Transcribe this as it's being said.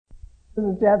This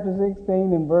is chapter 16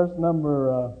 and verse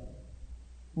number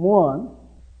 1.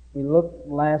 We looked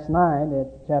last night at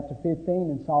chapter 15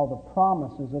 and saw the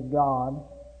promises of God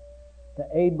to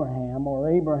Abraham,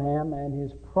 or Abraham and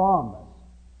his promise.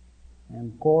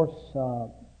 And of course,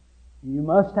 you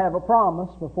must have a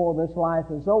promise before this life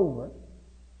is over,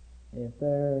 if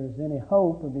there's any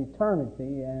hope of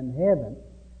eternity and heaven.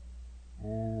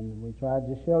 And we tried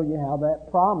to show you how that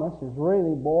promise is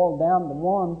really boiled down to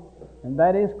one, and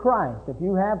that is Christ. If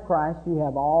you have Christ, you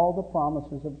have all the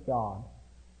promises of God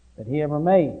that He ever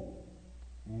made.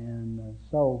 And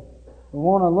so we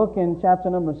want to look in chapter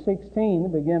number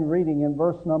 16, begin reading in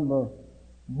verse number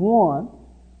 1.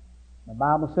 The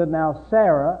Bible said, "Now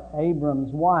Sarah,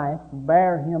 Abram's wife,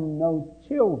 bare him no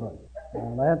children."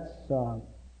 Now that's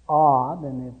odd,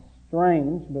 and it's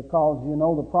strange, because you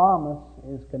know the promise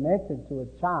is connected to a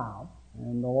child,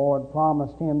 and the Lord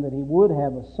promised him that he would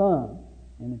have a son.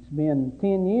 And it's been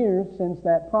 10 years since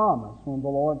that promise, when the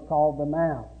Lord called them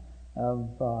out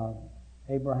of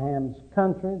Abraham's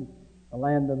country, the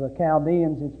land of the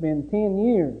Chaldeans. It's been 10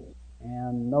 years,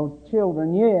 and no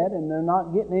children yet, and they're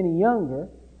not getting any younger.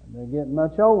 They're getting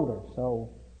much older. So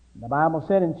the Bible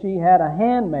said, "And she had a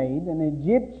handmaid, an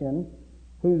Egyptian,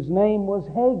 whose name was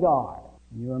Hagar."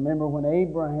 You remember when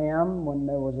Abraham, when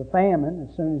there was a famine,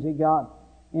 as soon as he got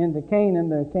into Canaan,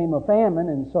 there came a famine,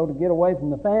 and so to get away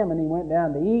from the famine, he went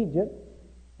down to Egypt.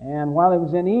 And while he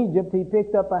was in Egypt, he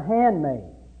picked up a handmaid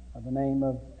of the name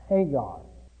of Hagar.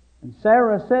 And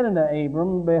Sarah said unto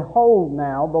Abram, "Behold,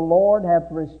 now the Lord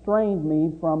hath restrained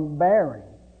me from bearing.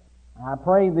 I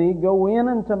pray thee, go in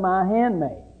unto my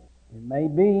handmaid. It may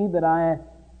be that I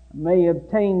may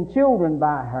obtain children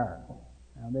by her."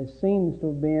 Now this seems to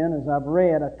have been, as I've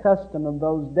read, a custom of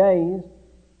those days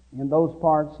in those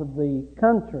parts of the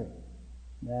country,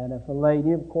 that if a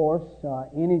lady, of course,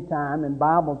 any time in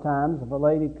Bible times, if a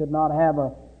lady could not have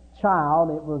a child,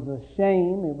 it was a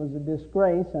shame, it was a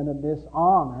disgrace and a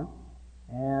dishonor.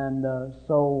 And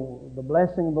so the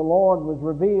blessing of the Lord was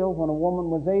revealed when a woman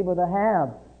was able to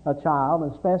have a child,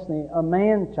 especially a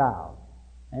man-child.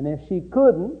 And if she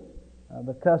couldn't,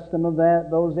 the custom of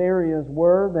those areas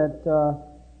were that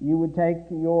you would take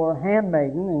your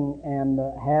handmaiden and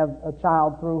have a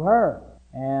child through her.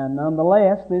 And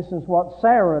nonetheless, this is what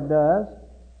Sarah does,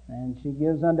 and she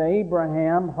gives unto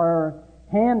Abraham her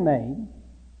handmaid.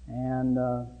 And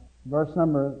verse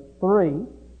number 3,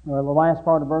 or the last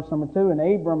part of verse number 2, "And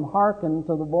Abram hearkened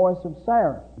to the voice of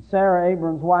Sarah. Sarah,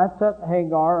 Abram's wife, took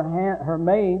Hagar, her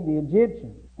maid, the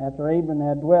Egyptian, after Abram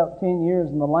had dwelt 10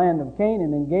 years in the land of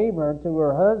Canaan, and gave her to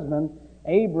her husband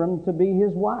Abram to be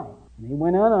his wife. And he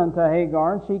went in unto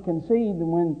Hagar, and she conceived.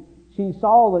 And when she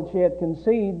saw that she had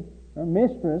conceived, her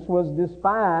mistress was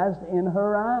despised in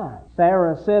her eyes.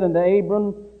 Sarah said unto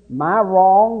Abram, My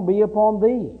wrong be upon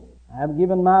thee. I have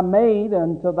given my maid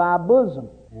unto thy bosom.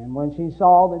 And when she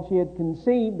saw that she had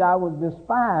conceived, I was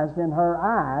despised in her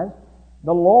eyes.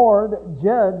 The Lord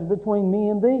judge between me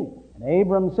and thee. And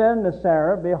Abram said unto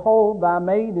Sarah, Behold, thy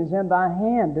maid is in thy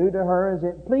hand. Do to her as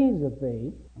it pleaseth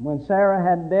thee. And when Sarah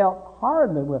had dealt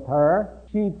hardly with her,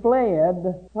 she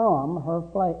fled from her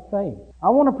face. I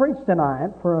want to preach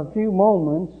tonight for a few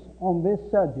moments on this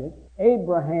subject,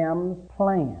 Abraham's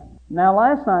plan. Now,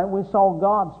 last night we saw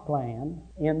God's plan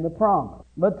in the promise.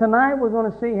 But tonight we're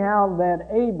going to see how that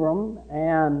Abram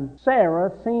and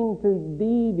Sarah seem to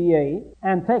deviate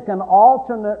and take an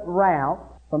alternate route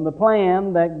from the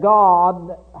plan that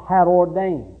God had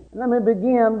ordained. Let me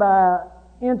begin by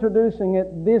introducing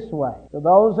it this way. To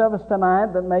those of us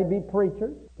tonight that may be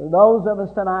preachers, to those of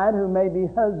us tonight who may be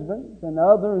husbands and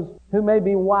others who may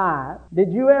be wives,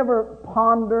 did you ever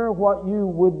ponder what you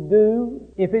would do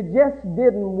if it just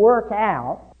didn't work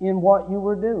out in what you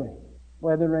were doing?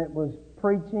 Whether it was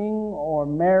preaching or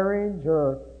marriage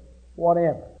or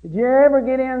whatever. Did you ever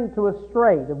get into a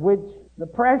strait of which the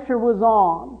pressure was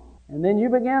on, and then you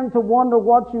began to wonder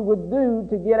what you would do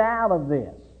to get out of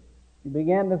this? You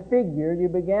began to figure, you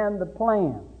began to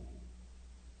plan.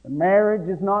 The marriage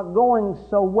is not going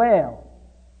so well.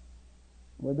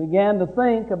 We began to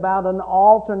think about an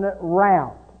alternate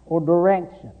route or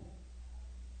direction.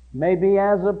 Maybe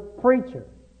as a preacher,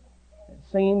 it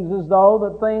seems as though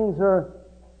that things are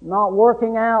not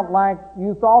working out like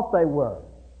you thought they were,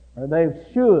 or they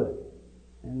should.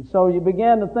 And so you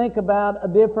began to think about a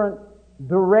different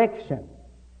direction.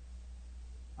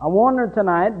 I wonder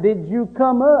tonight, did you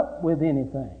come up with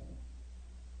anything?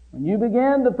 When you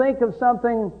began to think of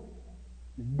something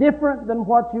different than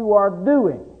what you are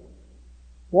doing,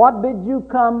 what did you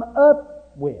come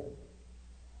up with?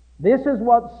 This is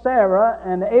what Sarah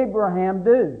and Abraham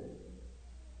do.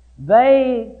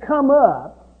 They come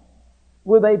up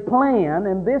with a plan,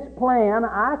 and this plan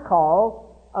I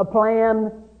call a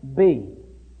plan B.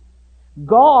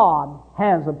 God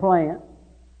has a plan.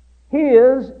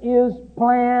 His is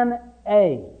plan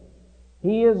A.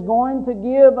 He is going to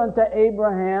give unto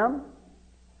Abraham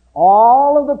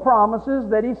all of the promises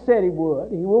that He said He would.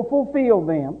 He will fulfill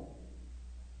them.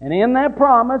 And in that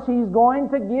promise, He's going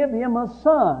to give him a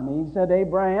son. He said,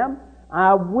 Abraham,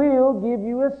 I will give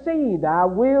you a seed. I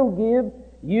will give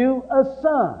you a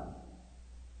son.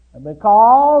 And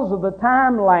because of the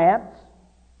time lapse,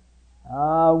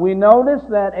 we notice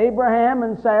that Abraham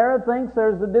and Sarah thinks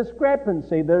there's a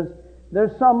discrepancy.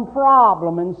 There's some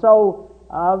problem. And so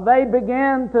they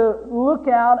began to look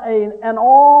out an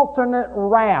alternate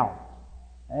route,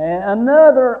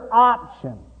 another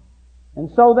option. And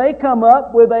so they come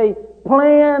up with a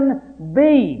plan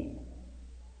B.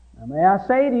 Now, may I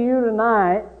say to you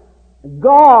tonight,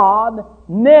 God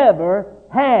never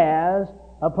has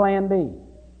a plan B.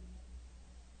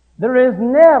 There is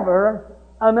never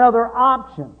another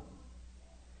option.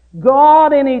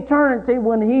 God in eternity,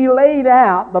 when He laid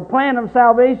out the plan of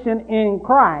salvation in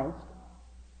Christ,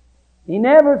 He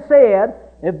never said,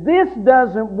 if this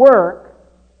doesn't work,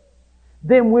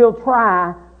 then we'll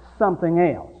try something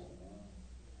else.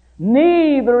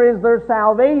 Neither is there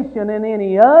salvation in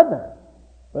any other,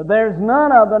 but there's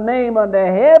none other name under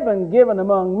heaven given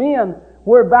among men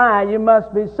whereby you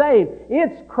must be saved.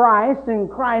 It's Christ and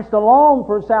Christ alone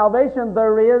for salvation.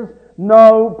 There is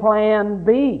no plan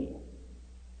B.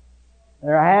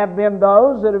 There have been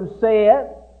those that have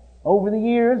said, over the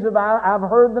years, I've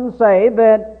heard them say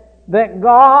that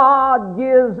God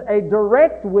gives a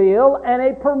direct will and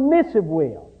a permissive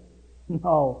will.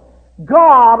 No.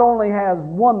 God only has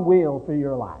one will for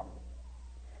your life.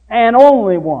 And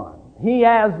only one. He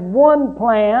has one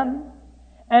plan,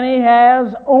 and He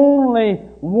has only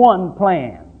one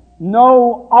plan.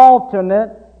 No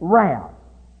alternate route.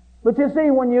 But you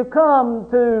see, when you come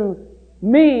to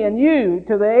me and you,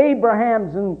 to the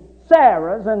Abrahams and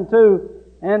Sarahs,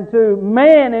 and to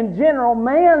man in general,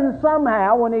 man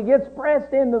somehow, when he gets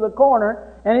pressed into the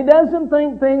corner and he doesn't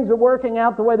think things are working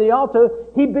out the way they ought to,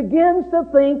 he begins to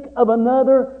think of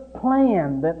another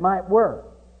plan that might work.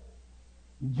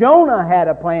 Jonah had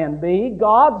a plan B.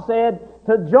 God said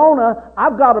to Jonah,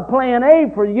 I've got a plan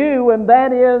A for you, and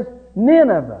that is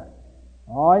Nineveh.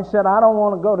 Oh, he said, I don't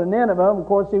want to go to Nineveh. Of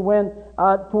course, he went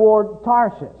toward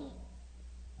Tarshish.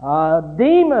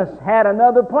 Demas had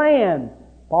another plan.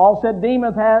 Paul said,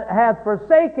 Demas hath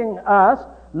forsaken us,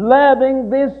 loving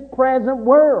this present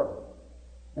world.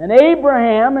 And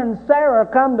Abraham and Sarah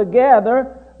come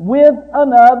together with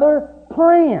another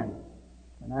plan.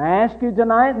 And I ask you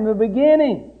tonight in the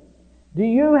beginning, do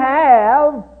you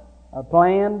have a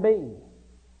plan B?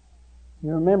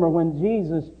 You remember when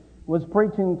Jesus was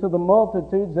preaching to the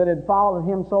multitudes that had followed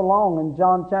Him so long in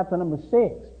John chapter number 6.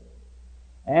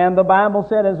 And the Bible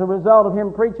said as a result of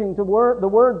Him preaching the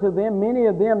word to them, many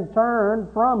of them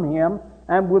turned from Him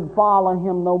and would follow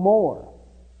Him no more.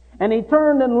 And He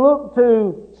turned and looked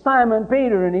to Simon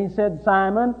Peter and He said,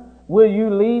 Simon, will you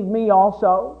leave me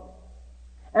also?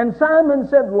 And Simon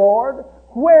said, Lord,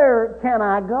 where can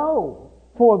I go?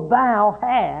 For Thou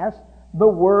hast the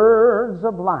words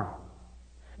of life.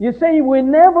 You see, we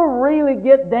never really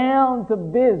get down to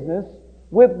business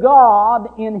with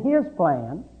God in His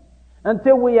plan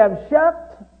until we have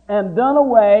shut and done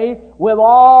away with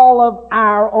all of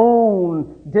our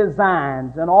own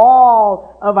designs and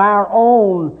all of our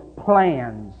own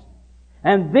plans.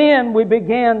 And then we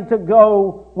begin to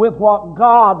go with what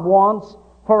God wants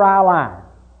for our life.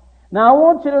 Now I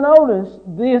want you to notice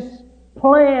this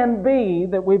plan B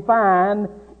that we find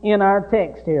in our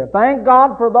text here. Thank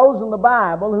God for those in the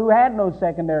Bible who had no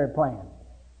secondary plan.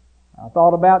 I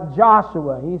thought about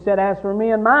Joshua. He said, as for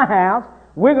me and my house,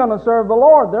 we're going to serve the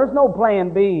Lord. There's no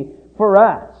plan B for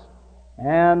us.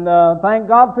 And thank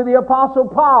God for the Apostle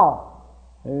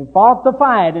Paul, who fought the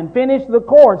fight and finished the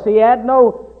course. He had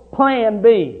no plan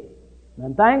B.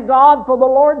 And thank God for the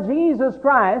Lord Jesus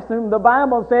Christ, whom the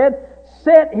Bible said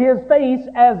set His face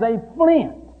as a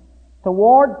flint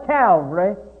toward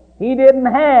Calvary. He didn't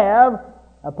have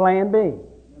a plan B.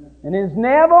 And it's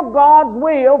never God's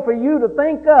will for you to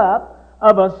think up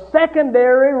of a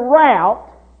secondary route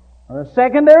or a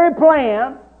secondary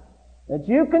plan that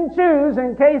you can choose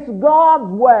in case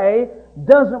God's way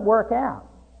doesn't work out.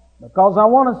 Because I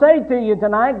want to say to you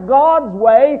tonight, God's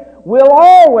way will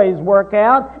always work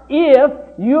out if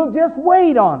you'll just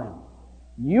wait on Him.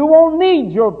 You won't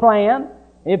need your plan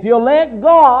if you'll let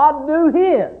God do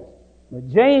His. But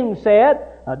James said,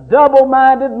 a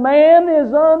double-minded man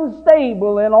is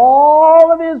unstable in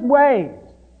all of his ways.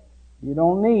 You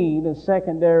don't need a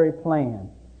secondary plan.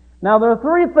 Now, there are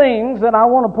three things that I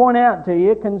want to point out to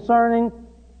you concerning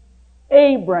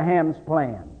Abraham's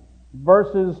plan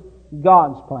versus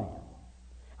God's plan.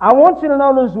 I want you to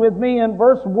notice with me in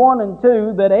verse 1 and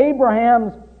 2 that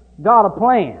Abraham's got a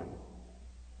plan.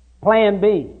 Plan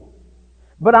B.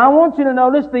 But I want you to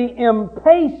notice the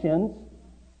impatience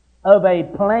of a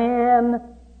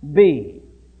plan B.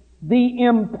 The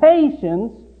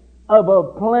impatience of a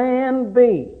plan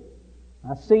B.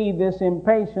 I see this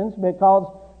impatience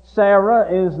because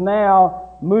Sarah is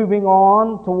now moving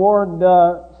on toward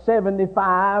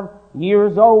 75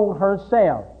 years old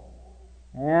herself.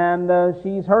 And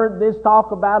she's heard this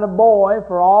talk about a boy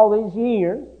for all these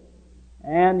years,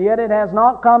 and yet it has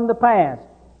not come to pass.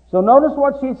 So notice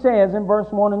what she says in verse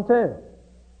 1 and 2.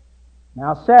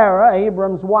 Now Sarah,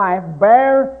 Abram's wife,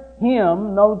 bare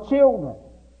him no children.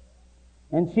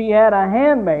 And she had a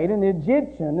handmaid, an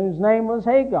Egyptian, whose name was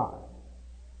Hagar.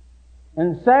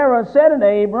 And Sarah said unto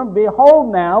Abram,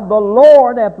 Behold now, the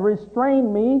Lord hath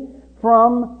restrained me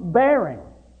from bearing.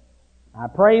 I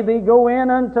pray thee, go in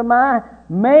unto my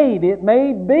maid. It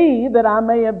may be that I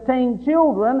may obtain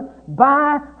children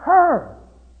by her.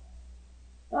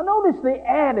 Now notice the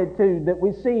attitude that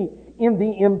we see in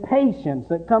the impatience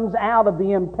that comes out of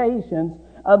the impatience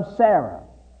of Sarah.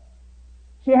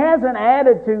 She has an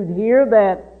attitude here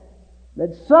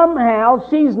that somehow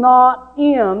she's not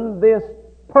in this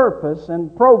purpose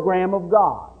and program of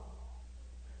God.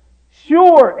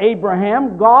 Sure,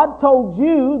 Abraham, God told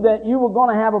you that you were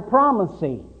going to have a promised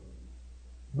seed.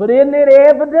 But isn't it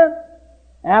evident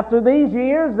after these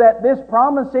years that this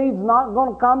promised seed's not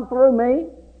going to come through me?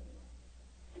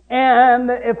 And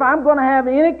if I'm going to have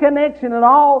any connection at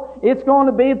all, it's going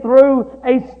to be through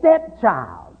a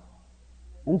stepchild.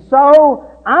 And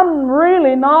so I'm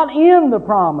really not in the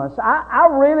promise. I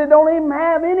really don't even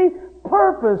have any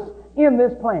purpose in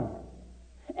this plan.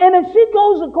 And if she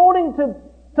goes according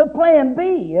to plan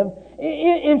B,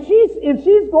 if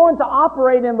she's going to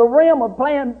operate in the realm of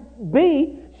plan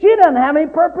B, she doesn't have any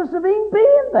purpose of even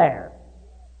being there.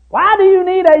 Why do you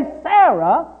need a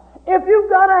Sarah if you've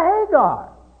got a Hagar?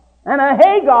 And a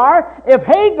Hagar, if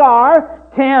Hagar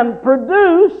can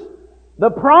produce the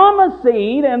promised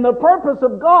seed and the purpose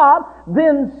of God,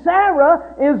 then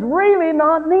Sarah is really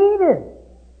not needed.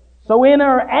 So in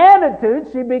her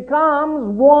attitude, she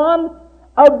becomes one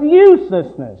of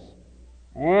uselessness.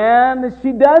 And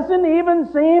she doesn't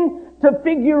even seem to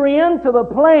figure into the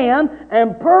plan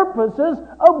and purposes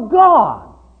of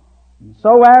God.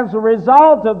 So as a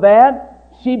result of that,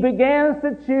 she begins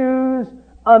to choose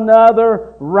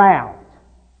another route.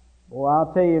 Well,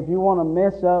 I'll tell you, if you want to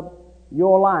mess up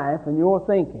your life and your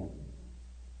thinking,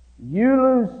 you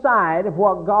lose sight of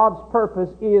what God's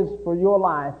purpose is for your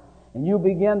life, and you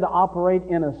begin to operate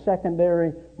in a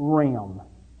secondary realm,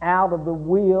 out of the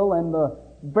will and the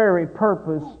very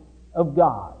purpose of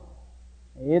God.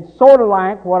 It's sort of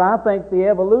like what I think the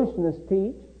evolutionists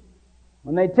teach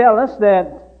when they tell us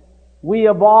that we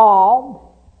evolved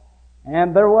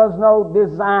and there was no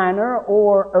designer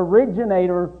or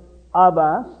originator of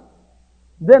us.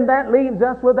 Then that leaves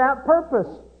us without purpose,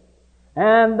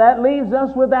 and that leaves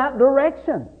us without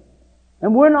direction,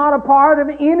 and we're not a part of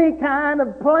any kind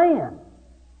of plan.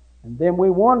 And then we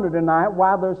wonder tonight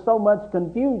why there's so much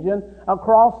confusion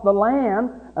across the land,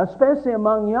 especially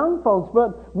among young folks.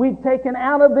 But we've taken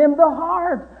out of them the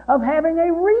heart of having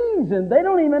a reason. They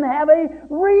don't even have a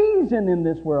reason in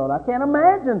this world. I can't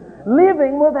imagine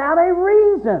living without a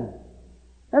reason.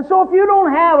 And so if you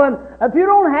don't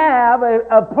have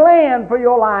a plan for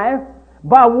your life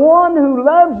by one who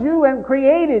loves you and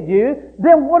created you,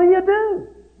 then what do?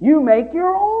 You make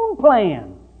your own plan.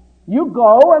 You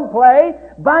go and play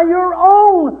by your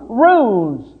own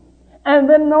rules. And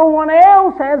then no one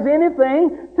else has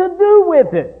anything to do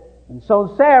with it. And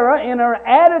so Sarah, in her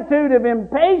attitude of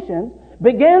impatience,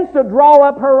 begins to draw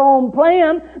up her own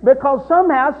plan because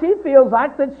somehow she feels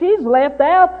like that she's left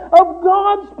out of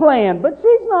God's plan. But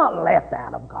she's not left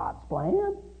out of God's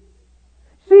plan.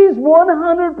 She's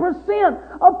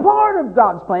 100% a part of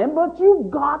God's plan, but you've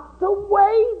got to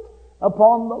wait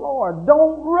upon the Lord.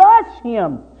 Don't rush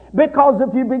Him. Because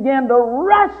if you begin to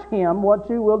rush Him, what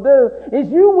you will do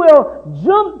is you will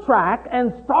jump track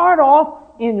and start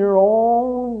off in your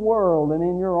own world and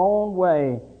in your own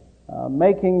way,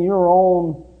 making your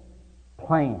own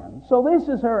plan. So this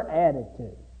is her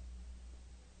attitude.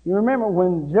 You remember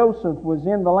when Joseph was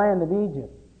in the land of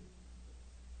Egypt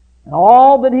and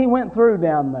all that he went through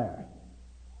down there,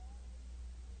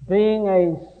 being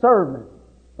a servant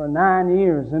for 9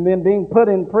 years and then being put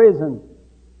in prison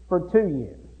for 2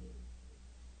 years.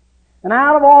 And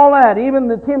out of all that, even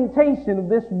the temptation of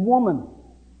this woman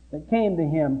that came to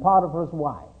him, Potiphar's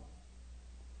wife,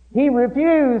 he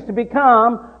refused to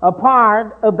become a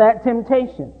part of that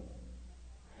temptation.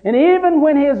 And even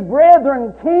when his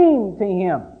brethren came to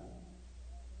him,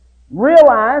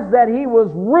 realized that he was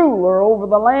ruler over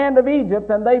the land of Egypt,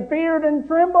 and they feared and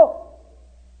trembled,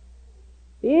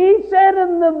 he said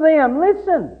unto them,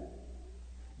 listen,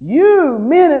 you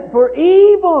meant it for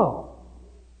evil,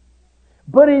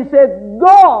 but he said,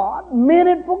 God meant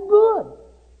it for good.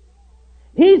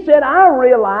 He said, I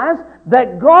realized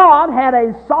that God had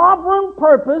a sovereign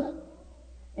purpose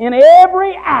in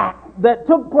every act that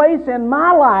took place in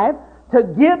my life to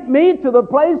get me to the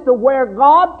place to where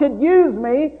God could use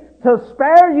me to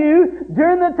spare you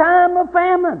during the time of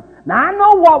famine. Now, I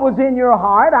know what was in your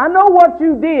heart. I know what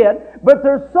you did, but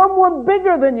there's someone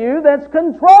bigger than you that's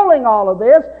controlling all of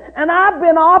this, and I've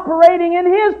been operating in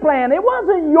His plan. It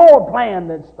wasn't your plan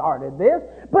that started this,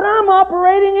 but I'm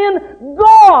operating in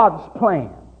God's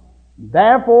plan.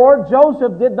 Therefore,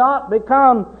 Joseph did not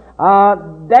become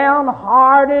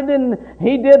downhearted, and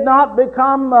he did not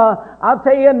become,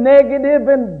 negative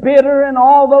and bitter and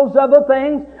all those other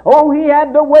things. Oh, he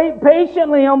had to wait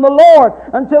patiently on the Lord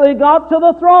until he got to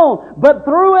the throne. But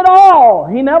through it all,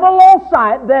 he never lost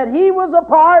sight that he was a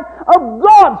part of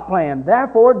God's plan.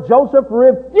 Therefore, Joseph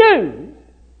refused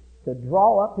to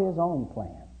draw up his own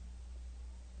plan.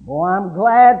 Boy, I'm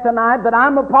glad tonight that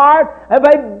I'm a part of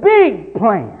a big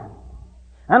plan.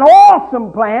 An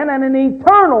awesome plan and an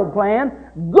eternal plan.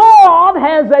 God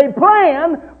has a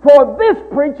plan for this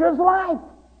preacher's life.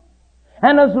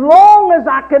 And as long as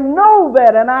I can know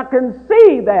that and I can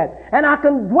see that and I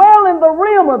can dwell in the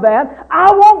realm of that, I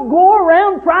won't go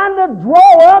around trying to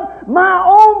draw up my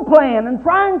own plan and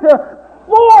trying to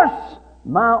force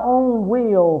my own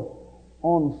will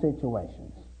on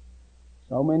situations.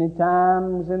 So many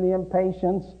times in the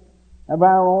impatience of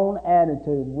our own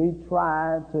attitude, we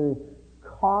try to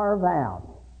carve out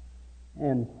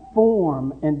and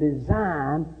form and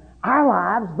design our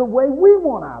lives the way we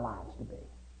want our lives to be.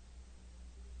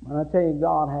 When I tell you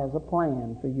God has a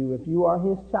plan for you, if you are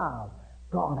His child,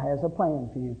 God has a plan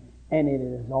for you, and it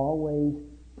is always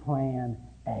plan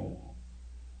A.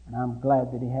 And I'm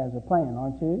glad that He has a plan,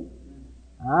 aren't you?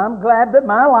 I'm glad that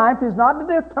my life is not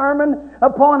determined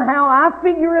upon how I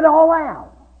figure it all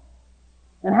out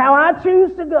and how I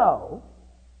choose to go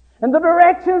and the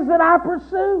directions that I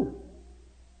pursue.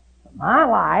 My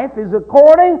life is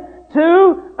according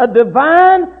to a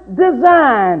divine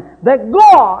design that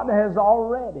God has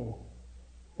already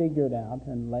figured out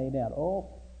and laid out. Oh,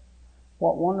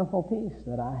 what wonderful peace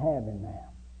that I have in that.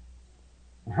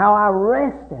 And how I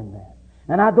rest in that.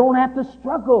 And I don't have to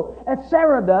struggle as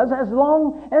Sarah does as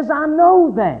long as I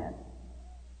know that.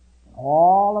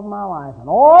 All of my life and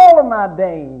all of my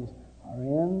days are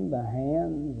in the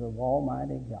hands of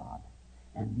Almighty God.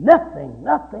 And nothing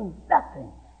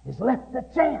is left to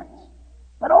chance.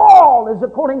 But all is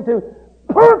according to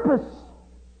purpose.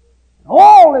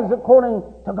 All is according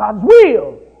to God's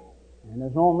will. And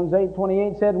as Romans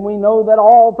 8:28 said, we know that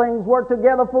all things work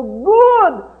together for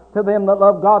good to them that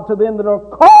love God, to them that are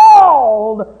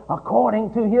called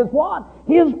according to His what?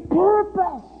 His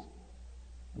purpose.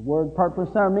 The word purpose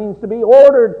there means to be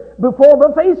ordered before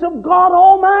the face of God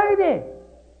Almighty.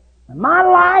 And my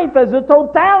life as a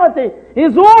totality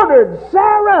is ordered.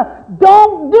 Sarah,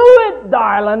 don't do it,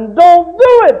 darling. Don't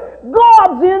do it.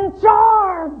 God's in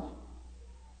charge.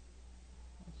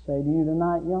 I say to you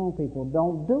tonight, young people,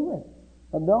 don't do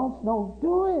it. Adults, don't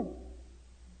do it.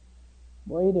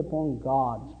 Wait upon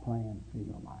God's plan for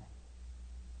your life.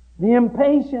 The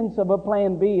impatience of a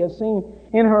plan B is seen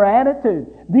in her attitude.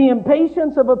 The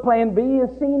impatience of a plan B is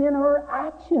seen in her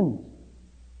actions.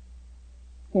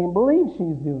 Can't believe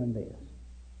she's doing this.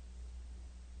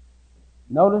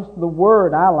 Notice the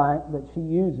word I like that she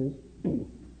uses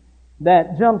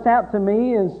that jumps out to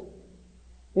me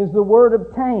is the word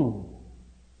obtain.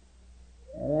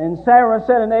 And Sarah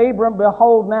said unto Abram,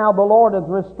 behold, now the Lord hath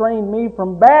restrained me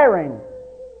from bearing.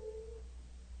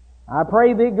 I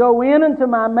pray thee, go in unto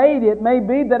my maid, it may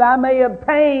be that I may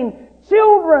obtain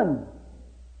children.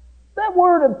 That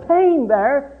word obtain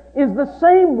there is the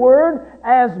same word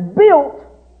as built.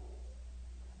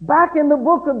 Back in the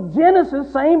book of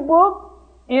Genesis, same book,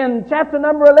 in chapter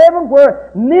number 11,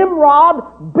 where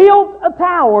Nimrod built a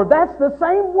tower. That's the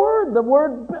same word. The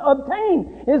word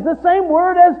obtain is the same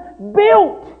word as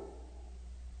built.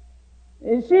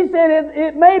 And she said,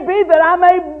 it may be that I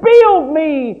may build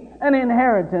me an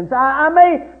inheritance. I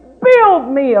may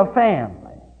build me a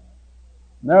family.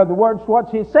 In other words,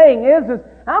 what she's saying is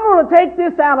I'm going to take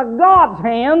this out of God's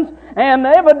hands, and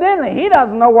evidently He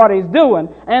doesn't know what He's doing.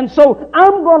 And so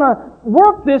I'm going to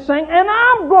work this thing, and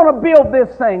I'm going to build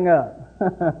this thing up.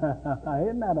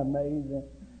 Isn't that amazing?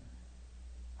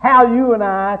 How you and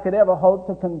I could ever hope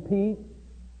to compete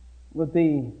with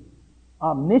the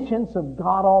omniscience of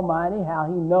God Almighty, how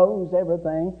He knows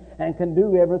everything and can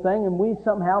do everything, and we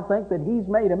somehow think that He's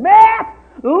made a mess.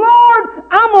 Lord,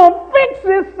 I'm going to fix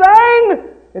this thing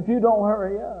if you don't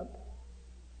hurry up.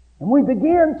 And we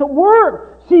begin to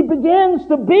work. She begins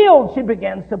to build. She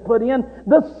begins to put in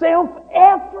the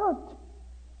self-effort.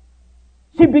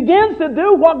 She begins to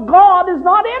do what God is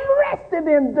not interested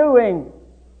in doing.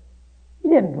 He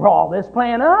didn't draw this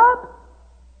plan up.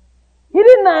 He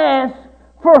didn't ask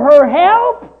for her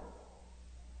help.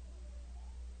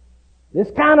 This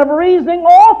kind of reasoning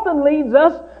often leads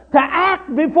us to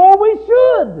act before we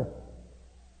should.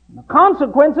 The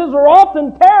consequences are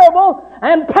often terrible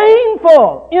and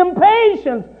painful.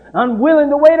 Impatience, unwilling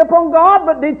to wait upon God,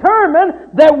 but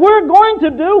determined that we're going to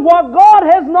do what God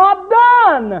has not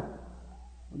done.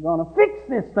 We're going to fix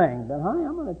this thing. But honey,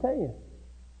 I'm going to tell you,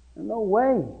 there's no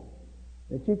way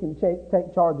that you can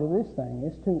take charge of this thing.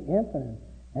 It's too infinite,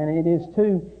 and it is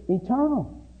too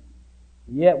eternal.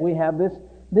 Yet we have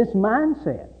this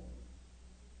mindset.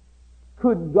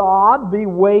 Could God be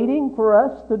waiting for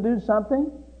us to do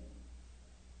something?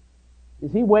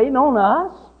 Is He waiting on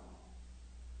us?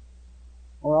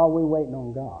 Or are we waiting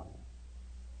on God?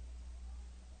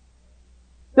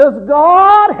 Does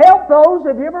God help those?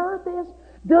 Have you ever heard this?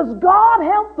 Does God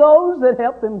help those that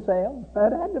help themselves?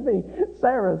 That had to be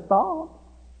Sarah's thought.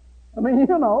 I mean,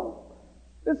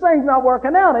 this thing's not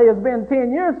working out. It's been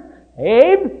 10 years.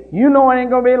 Abe, you know it ain't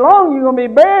going to be long. You're going to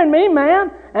be burying me, man.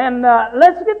 And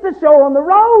let's get the show on the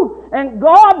road. And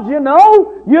God, you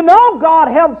know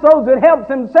God helps those that helps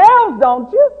themselves,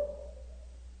 don't you?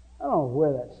 I don't know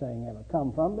where that saying ever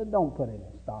come from, but don't put any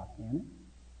stock in it.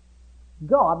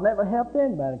 God never helped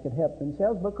anybody that could help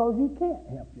themselves, because you can't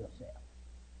help yourself.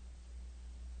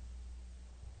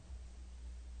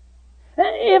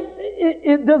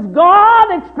 Does God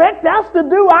expect us to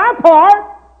do our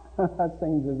part? That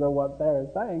seems as though what Sarah's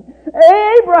saying.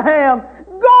 Abraham,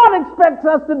 God expects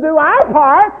us to do our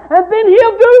part, and then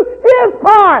He'll do His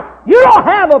part. You don't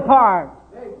have a part.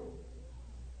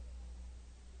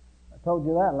 I told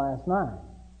you that last night.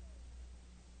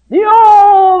 The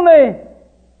only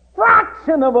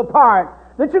fraction of a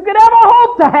part that you could ever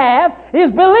hope to have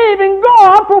is believing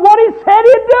God for what He said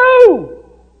He'd do.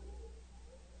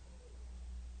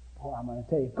 Oh, I'm going to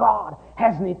tell you, God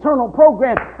has an eternal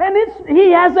program, and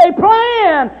He has a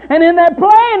plan, and in that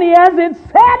plan He has it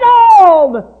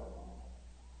settled.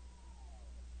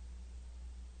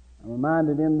 I'm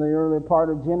reminded in the early part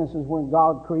of Genesis when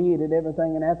God created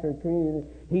everything, and after He created it,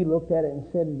 He looked at it and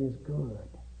said, it is good.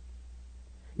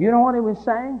 You know what He was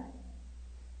saying?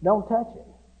 Don't touch it.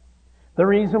 The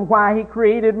reason why He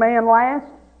created man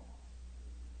last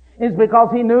is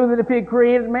because He knew that if He had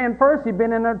created man first, He'd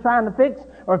been in there trying to fix,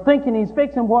 or thinking He's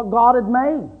fixing what God had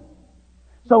made.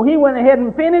 So He went ahead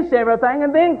and finished everything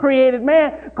and then created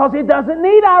man, because He doesn't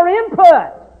need our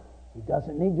input. He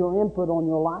doesn't need your input on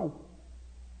your life.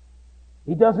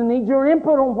 He doesn't need your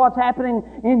input on what's happening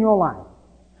in your life.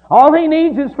 All He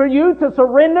needs is for you to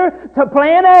surrender to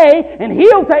plan A, and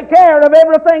He'll take care of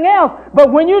everything else.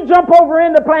 But when you jump over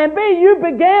into plan B, you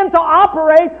begin to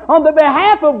operate on the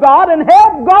behalf of God and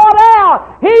help God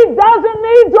out. He doesn't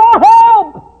need your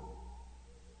help.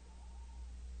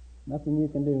 Nothing you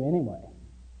can do anyway.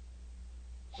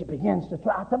 She begins to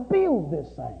try to build this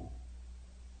thing,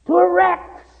 to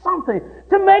erect something,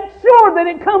 to make sure that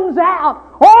it comes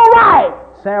out all right.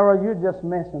 Sarah, you're just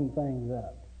messing things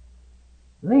up.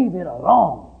 Leave it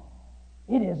alone.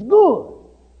 It is good.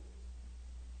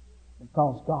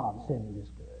 Because God said it is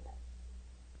good.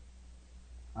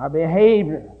 Our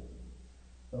behavior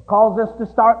will cause us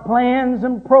to start plans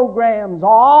and programs,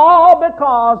 all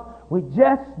because we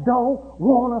just don't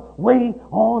want to wait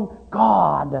on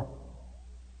God.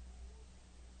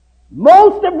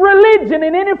 Most of religion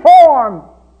in any form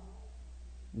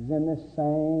is in this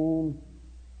same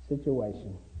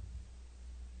situation.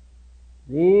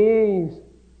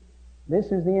 This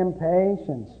is the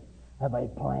impatience of a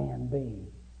plan B.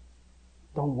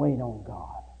 Don't wait on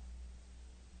God.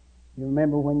 You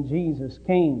remember when Jesus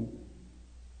came,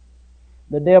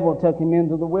 the devil took Him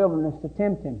into the wilderness to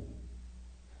tempt Him.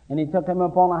 And He took Him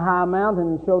up on a high mountain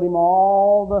and showed Him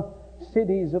all the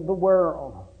cities of the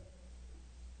world.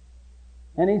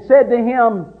 And He said to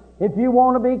Him, if you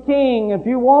want to be king, if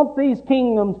you want these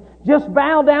kingdoms, just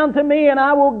bow down to me and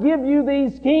I will give you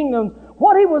these kingdoms.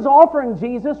 What He was offering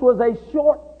Jesus was a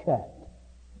shortcut.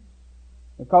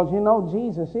 Because you know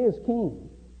Jesus is king.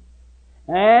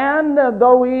 And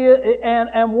though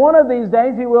and one of these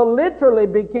days He will literally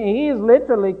be king. He is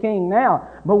literally king now.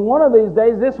 But one of these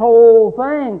days this whole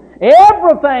thing,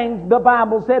 everything the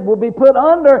Bible said will be put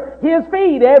under His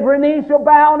feet. Every knee shall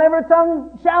bow and every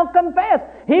tongue shall confess.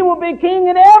 He will be king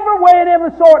in every way, in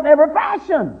every sort, in every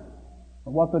fashion.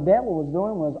 But what the devil was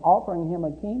doing was offering Him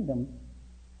a kingdom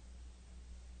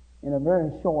in a very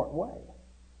short way.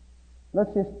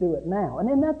 Let's just do it now. And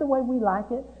isn't that the way we like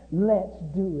it? Let's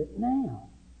do it now.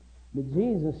 But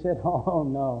Jesus said, oh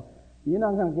no, you're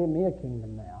not going to give me a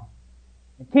kingdom now.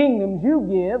 The kingdoms you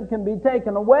give can be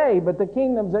taken away, but the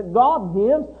kingdoms that God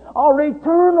gives are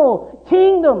eternal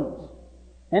kingdoms.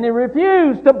 And He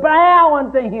refused to bow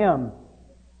unto Him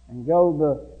and go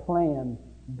the plan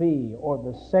B, or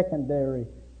the secondary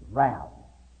route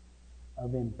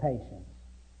of impatience.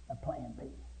 A plan B.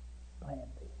 Plan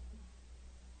B.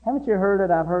 Haven't you heard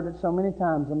it? I've heard it so many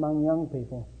times among young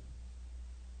people.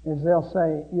 Is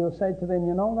you'll say to them,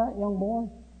 you know that young boy,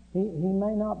 he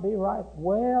may not be right.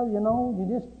 Well, you know,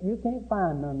 you can't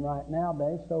find none right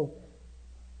nowadays, so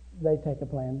they take a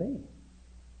plan B,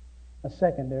 a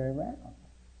secondary route.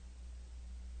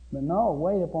 But no,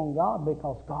 wait upon God,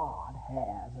 because God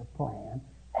has a plan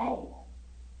A.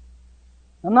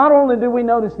 And not only do we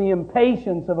notice the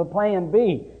impatience of a plan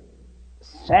B,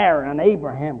 Sarah and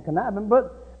Abraham conniving,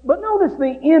 but notice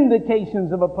the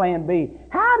indications of a plan B.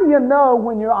 How do you know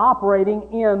when you're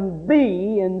operating in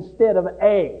B instead of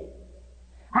A?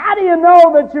 How do you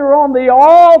know that you're on the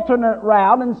alternate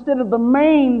route instead of the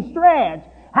main stretch?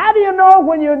 How do you know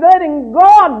when you're letting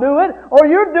God do it or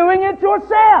you're doing it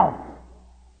yourself?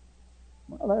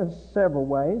 Well, there's several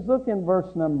ways. Look in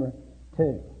verse number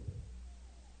 2.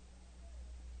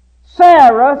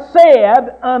 Sarah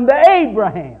said unto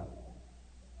Abraham.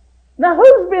 Now,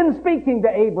 who's been speaking to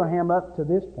Abraham up to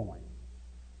this point?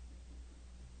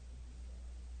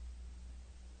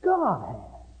 God has.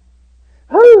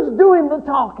 Who's doing the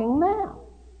talking now?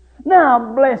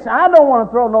 Now, bless you, I don't want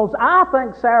to throw notes. I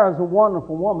think Sarah's a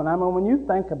wonderful woman. I mean, when you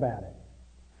think about it,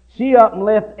 she up and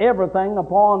left everything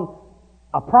upon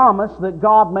a promise that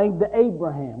God made to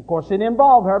Abraham. Of course, it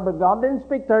involved her, but God didn't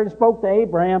speak to her. He spoke to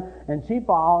Abraham, and she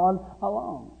followed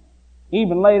along.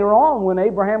 Even later on, when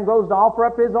Abraham goes to offer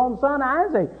up his own son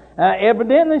Isaac,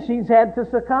 evidently she's had to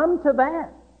succumb to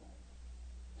that.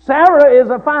 Sarah is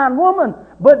a fine woman,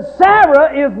 but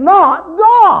Sarah is not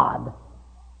God.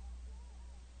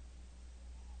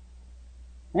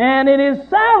 And it is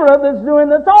Sarah that's doing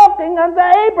the talking unto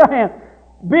Abraham.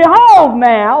 Behold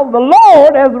now, the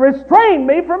Lord has restrained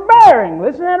me from bearing.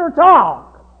 Listen to her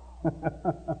talk.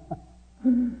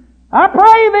 I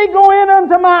pray thee go in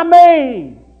unto my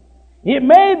maid. It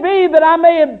may be that I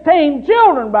may obtain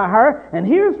children by her. And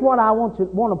here's what I want to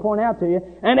point out to you.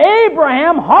 And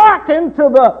Abraham hearkened to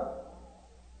the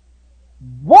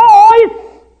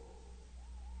voice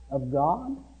of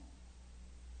God?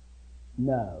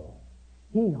 No.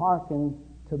 He hearkened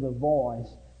to the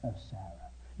voice of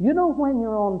Sarah. You know when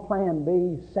you're on plan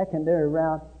B, secondary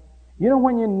route, you know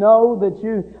when you know that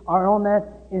you are on that,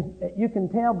 you can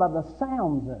tell by the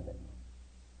sounds of it.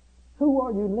 Who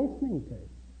are you listening to?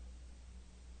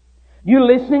 You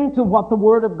listening to what the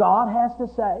Word of God has to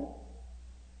say?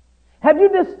 Have you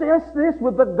discussed this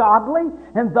with the godly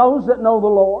and those that know the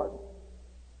Lord?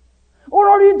 Or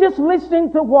are you just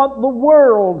listening to what the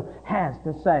world has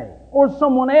to say? Or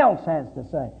someone else has to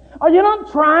say? Are you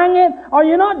not trying it? Are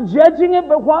you not judging it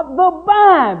by what the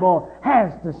Bible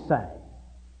has to say?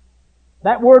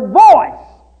 That word voice.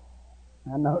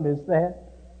 I noticed that.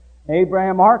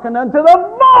 Abraham hearkened unto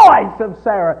the voice of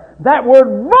Sarah. That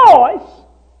word voice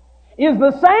is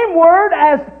the same word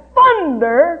as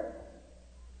thunder.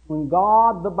 When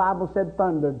God, the Bible said,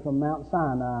 thundered from Mount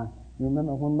Sinai. You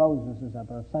remember when Moses is up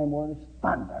there, the same word as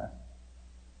thunder.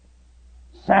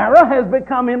 Sarah has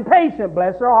become impatient,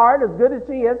 bless her heart, as good as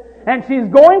she is, and she's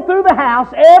going through the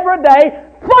house every day,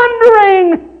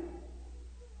 thundering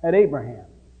at Abraham.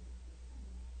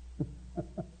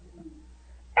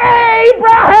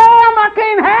 Abraham, I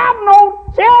can't have no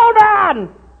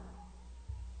children!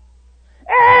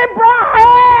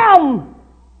 Abraham!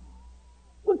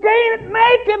 We can't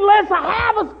make it unless I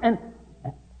have us. And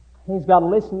he's got to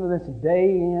listen to this day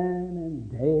in and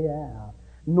day out.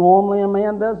 Normally a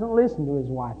man doesn't listen to his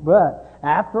wife, but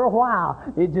after a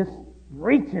while it just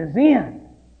reaches in.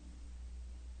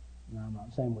 Now, I'm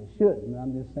not saying we shouldn't,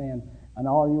 I'm just saying, and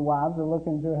all you wives are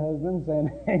looking at your husband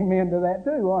saying amen to that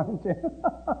too, aren't you?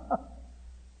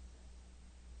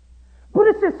 But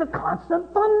it's just a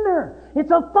constant thunder.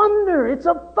 It's a thunder. It's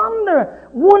a thunder.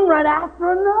 One right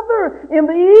after another in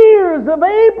the ears of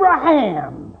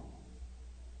Abraham.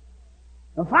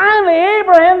 And finally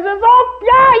Abraham says,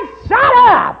 okay, shut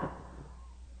up!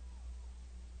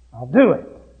 I'll do it.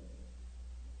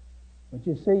 But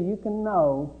you see, you can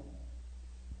know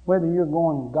whether you're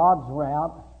going God's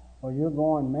route or you're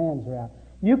going man's route.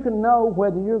 You can know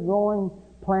whether you're going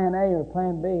plan A or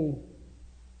plan B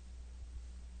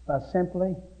by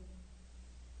simply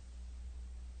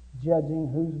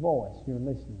judging whose voice you're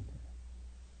listening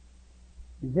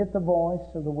to. Is it the voice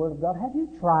of the Word of God? Have you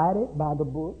tried it by the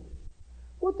book?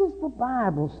 What does the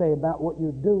Bible say about what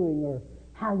you're doing or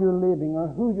how you're living or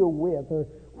who you're with or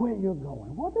where you're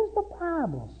going? What does the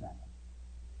Bible say?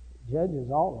 It judges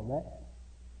all of that.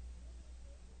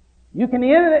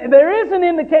 There is an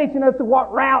indication as to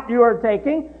what route you are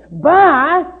taking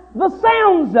by the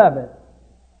sounds of it.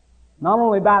 Not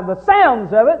only by the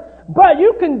sounds of it, but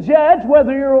you can judge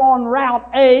whether you're on route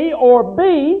A or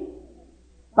B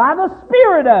by the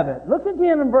spirit of it. Look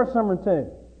again in verse number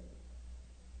 2.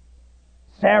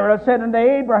 Sarah said unto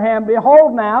Abraham,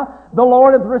 behold now, the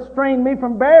Lord hath restrained me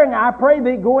from bearing. I pray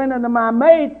thee, go in unto my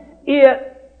maid.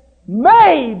 It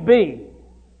may be,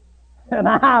 and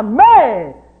I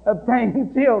may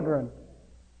obtain children.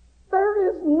 There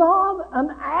is not an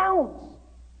ounce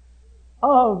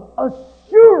of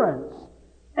assurance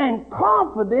and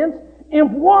confidence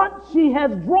in what she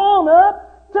has drawn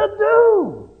up to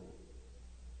do.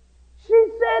 She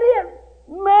said, it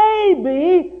may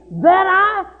be that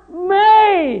I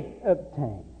may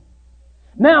obtain.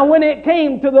 Now, when it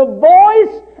came to the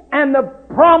voice and the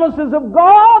promises of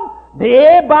God,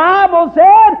 the Bible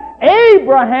said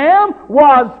Abraham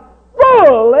was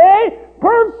fully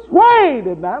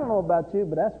persuaded. Now, I don't know about you,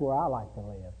 but that's where I like to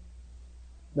live.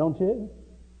 Don't you?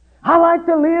 I like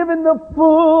to live in the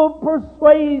full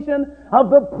persuasion of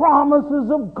the promises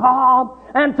of God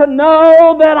and to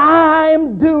know that I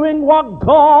am doing what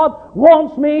God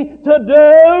wants me to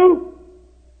do.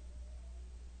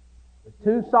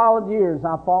 For 2 solid years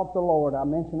I fought the Lord. I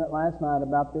mentioned it last night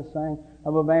about this thing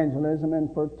of evangelism,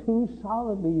 and for 2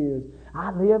 solid years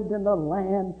I lived in the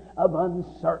land of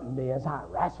uncertainty as I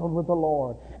wrestled with the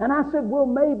Lord. And I said, well,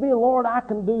 maybe, Lord, I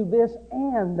can do this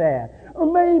and that. Or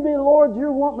maybe, Lord,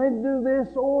 you want me to do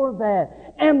this or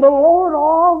that. And the Lord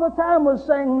all the time was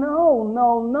saying, no,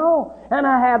 no, no. And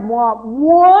I had what?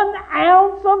 1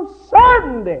 ounce of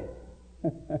certainty.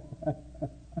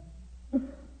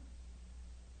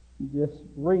 Just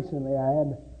recently I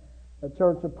had a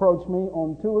church approach me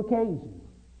on 2 occasions.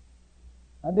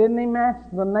 I didn't even ask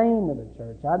the name of the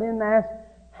church. I didn't ask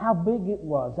how big it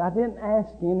was. I didn't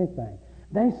ask anything.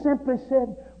 They simply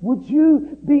said, would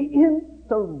you be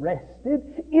interested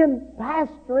in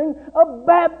pastoring a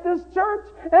Baptist church?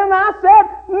 And I said,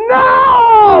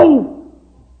 no!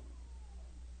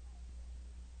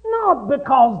 Not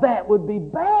because that would be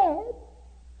bad,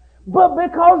 but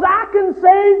because I can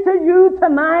say to you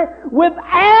tonight with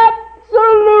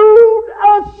absolute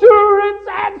assurance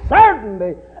and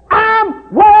certainty,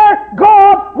 I'm where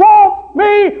God wants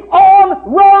me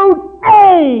on road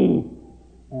A.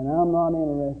 And I'm not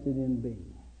interested in B.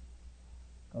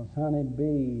 Because, honey, B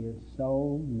is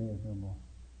so miserable,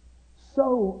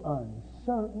 so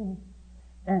uncertain,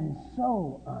 and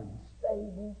so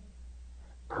unstable.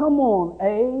 Come on,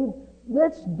 Abe,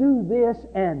 let's do this,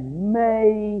 and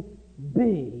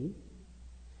maybe,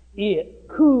 it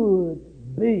could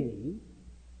be,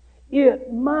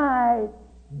 it might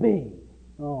be.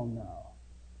 Oh, no.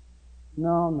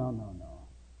 No, no, no, no.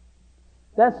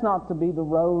 That's not to be the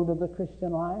road of the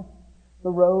Christian life. The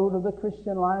road of the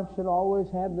Christian life should always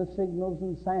have the signals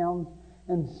and sounds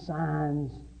and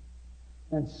signs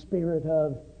and spirit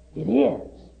of, it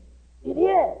is. It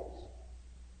is.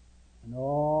 And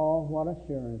oh, what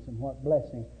assurance and what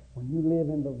blessing when you live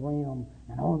in the realm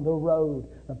and on the road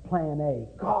of plan A,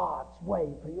 God's way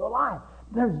for your life.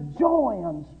 There's joy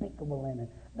unspeakable in it.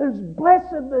 There's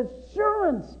blessed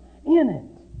assurance in it.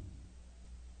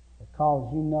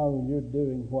 Because you know you're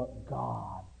doing what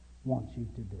God wants you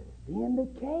to do. The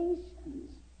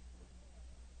indications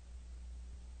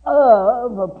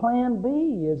of a plan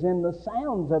B is in the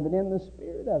sounds of it, in the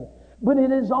spirit of it. But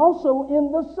it is also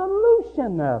in the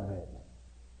solution of it.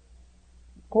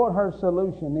 What her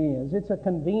solution is, it's a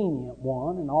convenient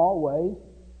one, and always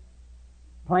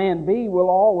plan B will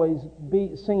always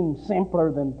seem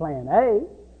simpler than plan A.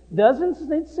 Doesn't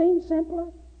it seem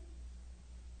simpler?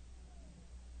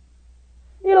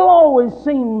 It'll always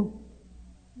seem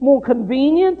more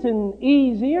convenient and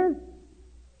easier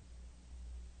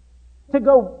to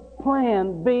go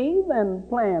plan B than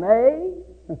plan A.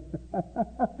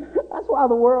 That's why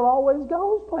the world always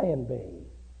goes plan B.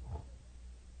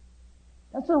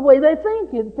 That's the way they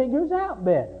think. It figures out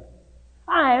better.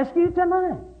 I ask you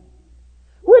tonight,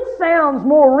 which sounds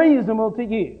more reasonable to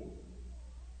you?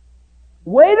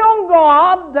 Wait on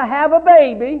God to have a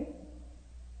baby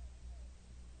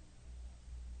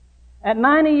at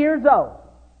 90 years old,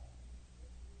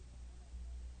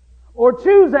 or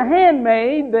choose a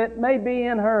handmaid that may be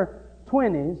in her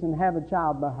 20s and have a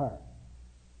child by her?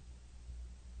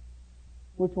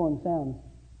 Which one sounds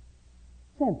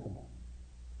sensible?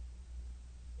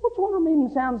 Which one of them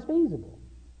even sounds feasible?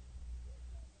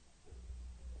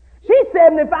 She's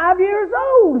 75 years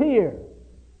old here.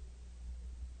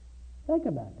 Think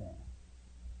about that.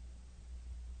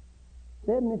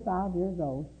 75 years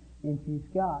old, and she's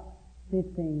got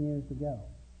 15 years to go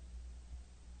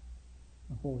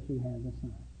before she has a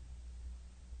son.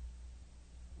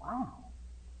 Wow.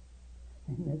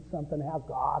 Isn't it something how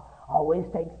God always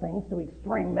takes things to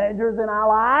extreme measures in our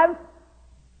lives?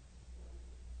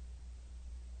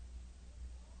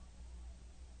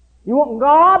 You want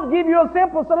God to give you a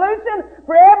simple solution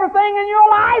for everything in your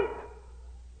life?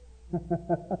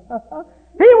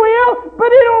 He will,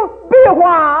 but it'll be a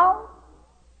while.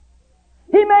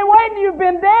 He may wait till you've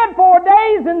been dead 4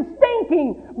 days and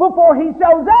stinking before He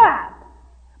shows up.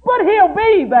 But He'll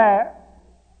be there.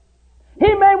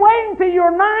 He may wait until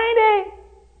you're 90,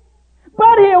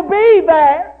 but He'll be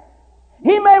there.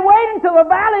 He may wait until the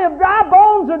valley of dry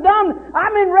bones are done,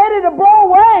 ready to blow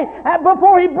away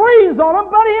before He breathes on them,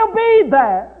 but He'll be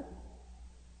there.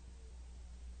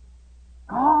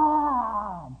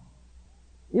 God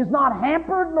is not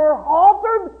hampered nor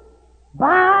altered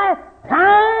by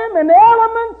time and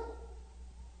elements.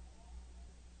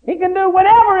 He can do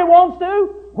whatever He wants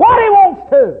to, what He wants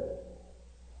to.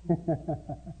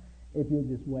 If you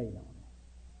just wait on it.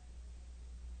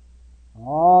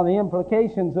 All the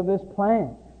implications of this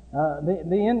plan,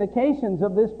 the indications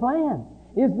of this plan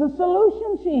is the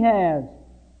solution she has.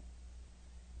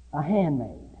 A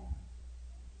handmaid,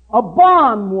 a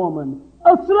bondwoman,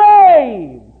 a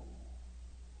slave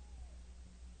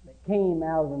that came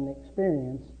out of an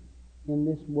experience in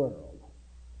this world.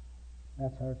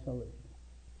 That's her solution.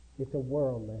 It's a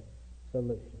worldly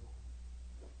solution.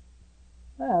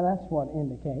 Well, that's what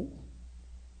indicates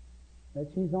that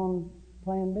she's on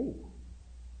plan B.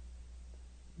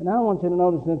 And I want you to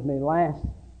notice with me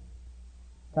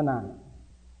tonight.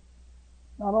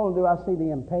 Not only do I see the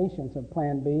impatience of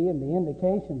plan B and the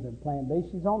indications of plan B,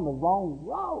 she's on the wrong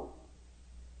road.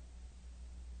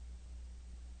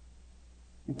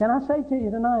 And can I say to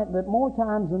you tonight that more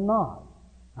times than not,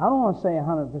 I don't want to say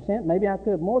 100%, maybe I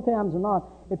could, more times than not,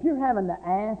 if you're having to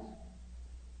ask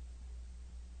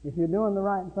if you're doing the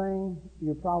right thing,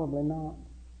 you're probably not.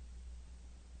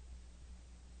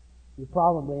 You're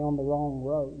probably on the wrong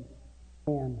road.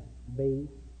 Plan B.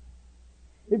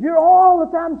 If you're all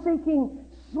the time seeking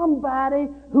somebody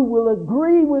who will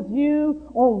agree with you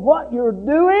on what you're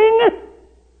doing,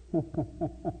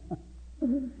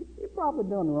 you're probably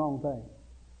doing the wrong thing.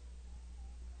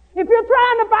 If you're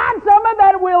trying to find somebody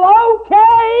that will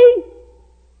okay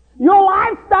your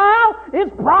lifestyle,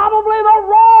 it's probably the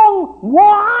wrong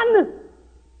one.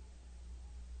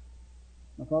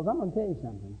 Because I'm going to tell you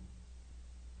something.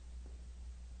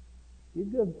 You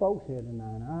good folks here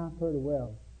tonight, I pretty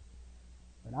well.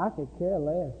 But I could care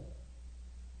less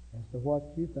as to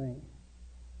what you think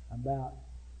about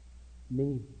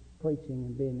me preaching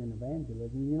and being an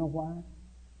evangelism. You know why?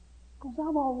 Because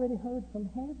I've already heard from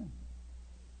heaven.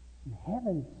 And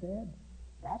heaven said,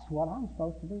 that's what I'm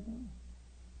supposed to be doing.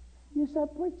 You said,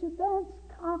 preacher, that's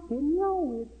cocky.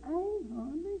 No, it ain't,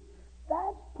 honey.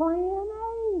 That's plan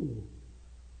A.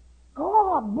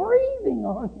 God breathing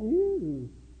on you.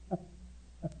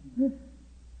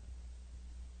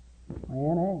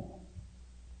 Plan A.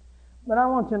 But I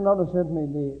want you to notice with me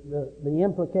the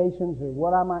implications, or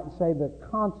what I might say the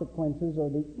consequences, or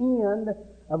the end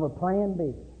of a plan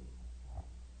B.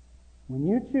 When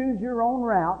you choose your own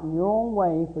route and your own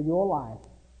way for your life,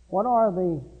 what are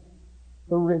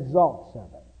the results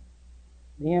of it?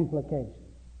 The implications.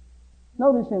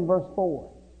 Notice in verse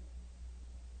 4.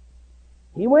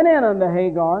 He went in unto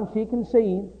Hagar, and she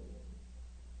conceived.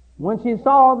 When she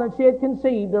saw that she had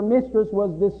conceived, her mistress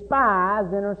was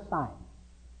despised in her sight.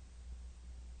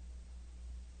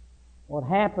 What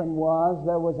happened was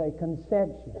there was a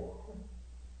conception.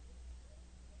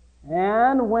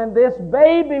 And when this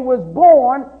baby was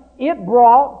born, it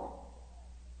brought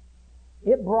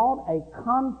a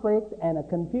conflict and a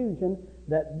confusion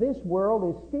that this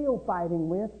world is still fighting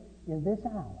with in this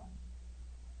hour.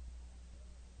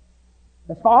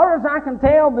 As far as I can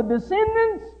tell, the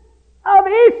descendants of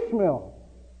Ishmael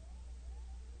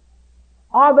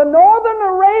are the northern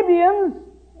Arabians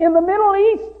in the Middle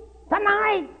East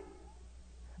tonight.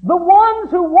 The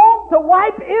ones who want to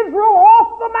wipe Israel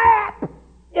off the map,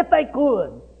 if they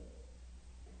could.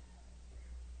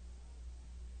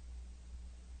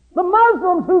 The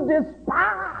Muslims who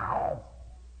despise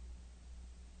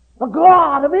the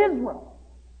God of Israel.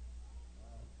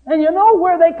 And you know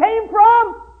where they came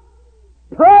from?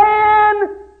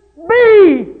 Plan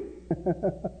B.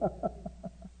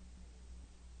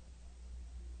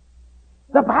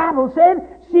 The Bible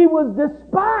said she was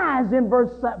despised in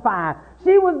verse 5.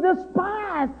 She was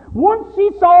despised. Once she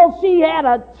saw she had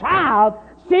a child,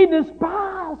 she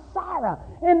despised Sarah.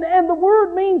 And the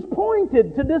word means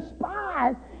pointed, to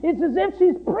despise. It's as if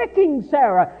she's pricking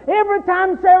Sarah. Every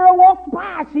time Sarah walks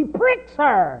by, she pricks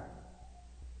her.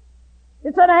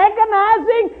 It's an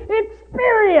agonizing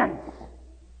experience.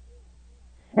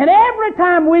 And every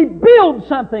time we build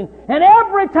something, and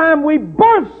every time we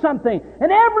birth something,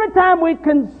 and every time we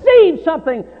conceive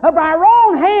something of our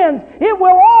own hands, it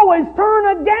will always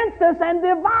turn against us and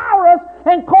devour us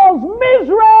and cause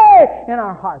misery in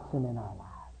our hearts and in our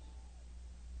lives.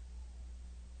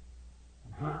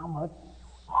 And how much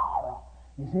sorrow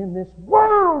is in this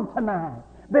world tonight.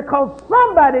 Because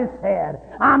somebody said,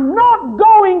 I'm not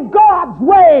going God's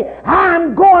way.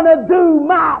 I'm going to do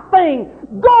my thing.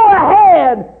 Go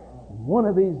ahead. One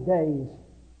of these days,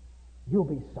 you'll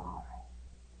be sorry.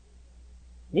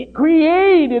 It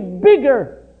created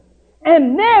bigger.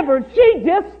 And never, she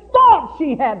just thought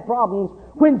she had problems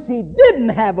when she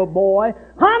didn't have a boy.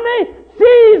 Honey,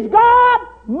 she's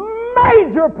got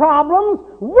major problems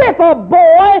with a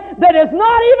boy that is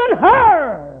not even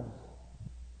hers.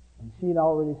 She'd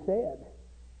already said,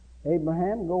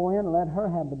 Abraham, go in and let her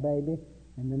have the baby,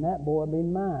 and then that boy be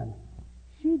mine.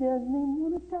 She doesn't even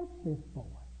want to touch this boy.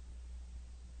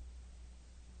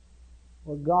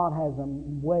 Well, God has a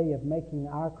way of making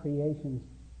our creations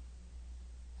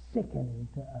sickening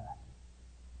to us,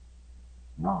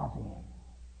 nauseating.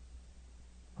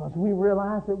 Because we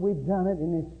realize that we've done it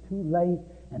and it's too late,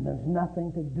 and there's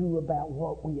nothing to do about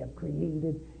what we have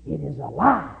created. It is a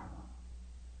lie.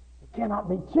 It cannot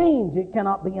be changed. It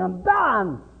cannot be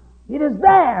undone. It is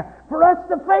there for us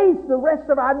to face the rest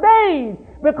of our days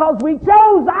because we chose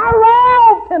our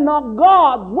route and not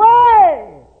God's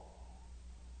way.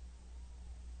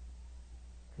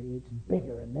 It creates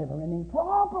bigger and never-ending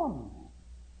problems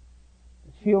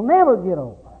that she'll never get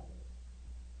over.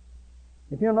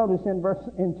 If you'll notice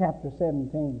in chapter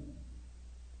 17,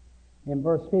 in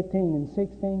verse 15 and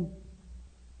 16,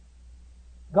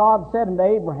 God said unto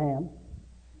Abraham,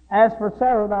 As for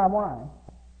Sarah thy wife,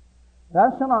 thou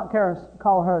shalt not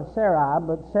call her Sarai,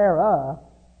 but Sarah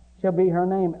shall be her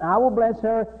name. And I will bless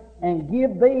her and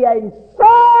give thee a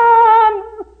son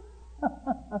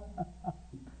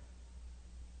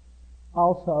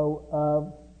also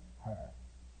of her.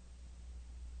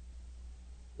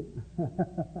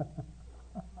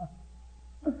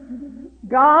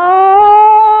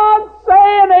 God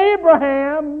saying,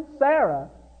 Abraham, Sarah,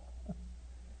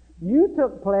 you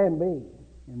took plan B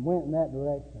and went in that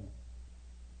direction.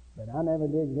 But I never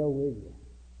did go with you,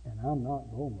 and I'm not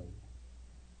going with you.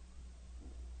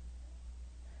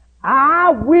 I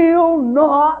will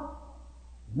not,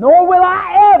 nor will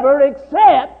I ever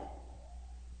accept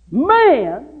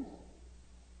man's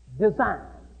designs.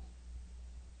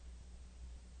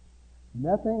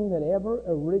 Nothing that ever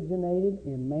originated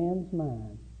in man's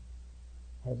mind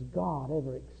has God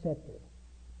ever accepted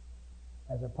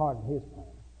as a part of His plan.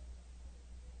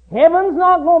 Heaven's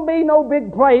not going to be no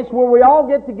big place where we all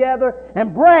get together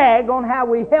and brag on how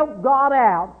we helped God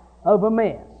out of a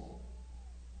mess.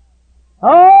 Oh,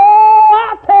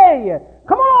 I tell you,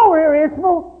 come on over here,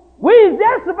 Ishmael. We's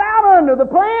just about under. The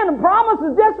plan and promise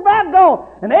is just about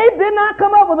gone. And Abe did not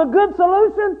come up with a good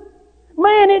solution.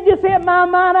 Man, it just hit my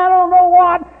mind, I don't know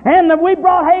what. And we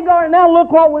brought Hagar, and now look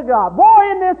what we got. Boy,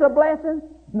 isn't this a blessing?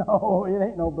 No, it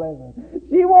ain't no blessing.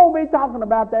 She won't be talking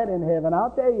about that in heaven,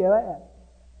 I'll tell you that.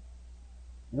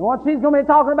 You know what she's going to be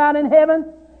talking about in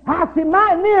heaven? How she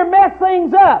might near mess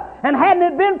things up. And hadn't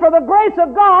it been for the grace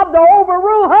of God to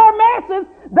overrule her messes,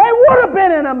 they would have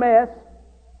been in a mess.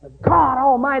 But God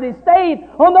Almighty stayed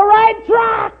on the right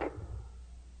track.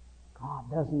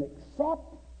 God doesn't accept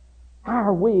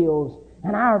our wills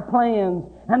and our plans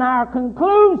and our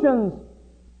conclusions.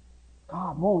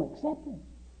 God won't accept it.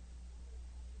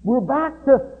 We're back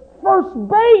to first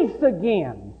base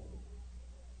again,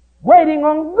 waiting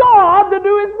on God to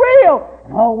do His will.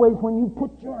 And always when you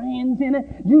put your hands in it,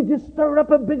 you just stir up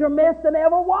a bigger mess than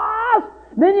ever was.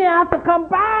 Then you have to come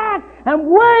back and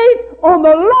wait on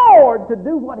the Lord to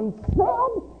do what He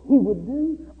said He would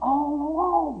do all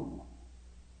along.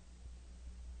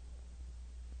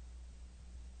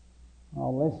 Oh,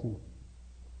 listen.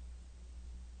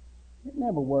 It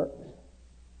never works.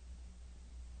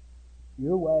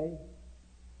 Your way,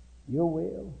 your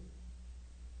will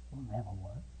never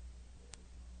work.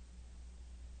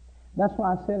 That's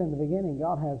why I said in the beginning,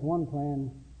 God has one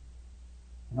plan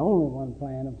and only one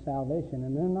plan of salvation,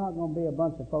 and there's not going to be a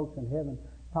bunch of folks in heaven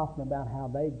talking about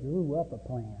how they drew up a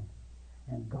plan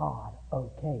and God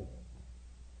okayed it.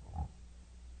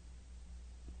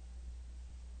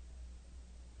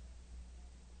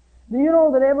 Do you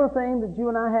know that everything that you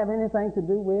and I have anything to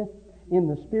do with in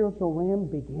the spiritual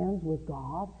realm begins with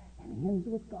God and ends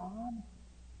with God?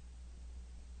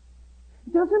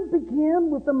 It doesn't begin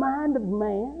with the mind of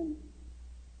man.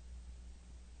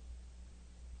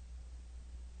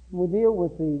 We deal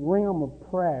with the realm of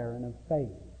prayer and of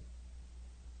faith.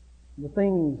 The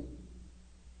things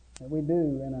that we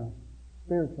do in a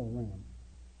spiritual realm.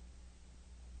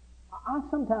 I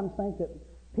sometimes think that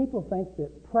people think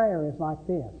that prayer is like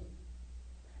this.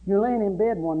 You're laying in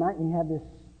bed one night and you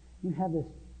have this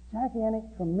gigantic,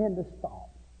 tremendous thought.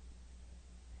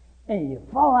 And you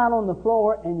fall out on the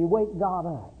floor and you wake God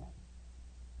up.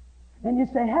 And you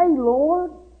say, "Hey,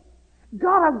 Lord,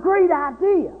 got a great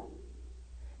idea.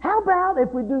 How about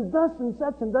if we do thus and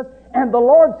such and thus?" And the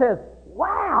Lord says,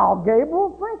 "Wow,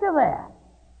 Gabriel, think of that.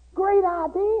 Great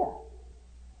idea."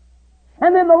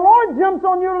 And then the Lord jumps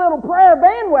on your little prayer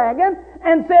bandwagon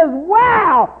and says,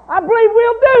 "Wow, I believe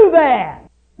we'll do that."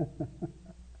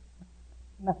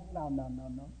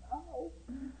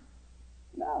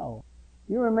 No.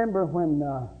 You remember when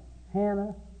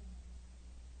Hannah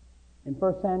in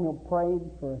 1 Samuel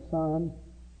prayed for a son?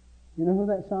 You know who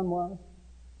that son was?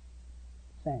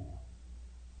 Samuel.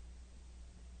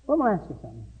 Well, let me ask you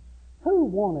something. Who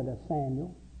wanted a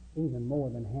Samuel even more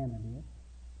than Hannah did?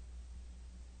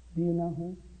 Do you know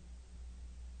who?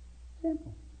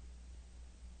 Simple.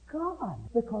 God.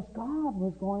 Because God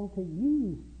was going to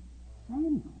use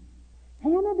Samuel.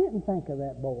 Hannah didn't think of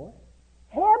that boy.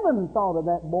 Heaven thought of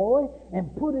that boy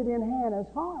and put it in Hannah's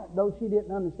heart, though she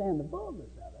didn't understand the fullness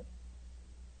of it.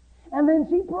 And then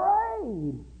she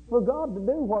prayed for God to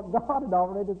do what God had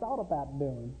already thought about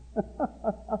doing.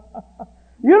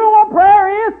 You know what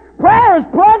prayer is? Prayer is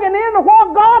plugging into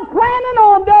what God's planning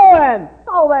on doing.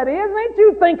 All that is. Ain't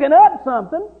you thinking up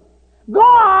something?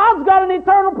 God's got an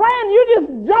eternal plan. You just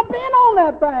jump in on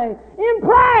that thing in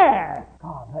prayer.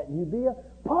 God, let you be a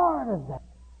part of that.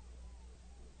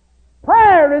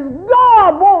 Prayer is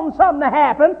God wanting something to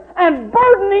happen and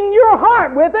burdening your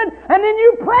heart with it, and then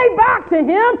you pray back to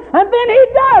Him, and then He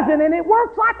does it, and it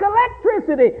works like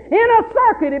electricity. In a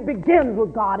circuit, it begins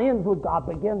with God, ends with God,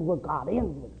 begins with God,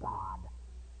 ends with God.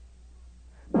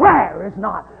 Prayer is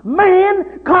not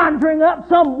man conjuring up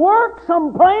some work,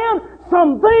 some plan,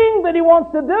 something that he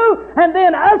wants to do, and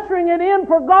then ushering it in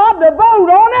for God to vote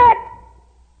on it.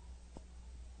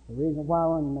 The reason why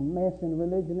we're in the mess in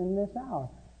religion in this hour.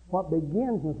 What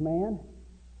begins with man,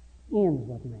 ends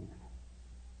with man.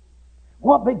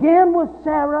 What began with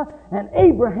Sarah and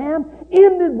Abraham,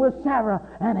 ended with Sarah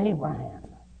and Abraham.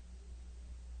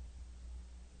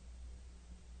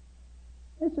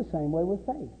 It's the same way with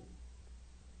faith.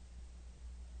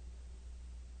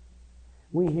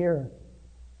 We hear,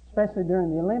 especially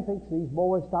during the Olympics, these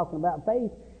boys talking about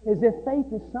faith as if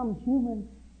faith is some human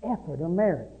effort or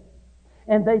merit.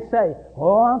 And they say,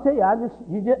 "Oh, I'll tell you,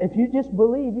 if you just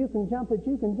believe you can jump it,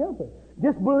 you can jump it.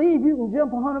 Just believe you can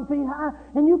jump 100 feet high,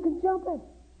 and you can jump it."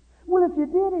 Well, if you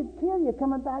did, it'd kill you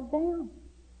coming back down.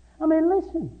 I mean,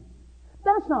 listen,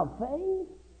 that's not faith.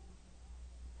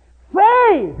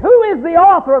 Faith! Who is the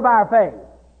author of our faith?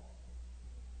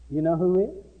 You know who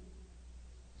is?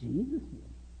 Jesus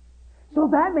is. So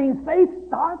that means faith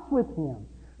starts with Him.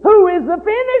 Who is the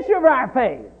finisher of our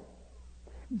faith?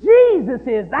 Jesus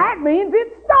is. That means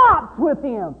it stops with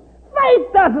Him.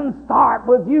 Faith doesn't start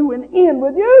with you and end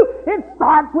with you. It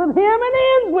starts with Him and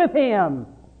ends with Him.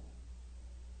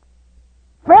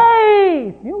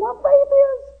 Faith. You know what faith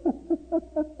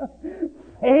is?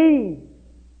 Faith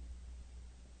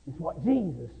is what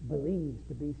Jesus believes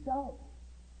to be so.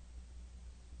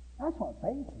 That's what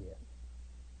faith is.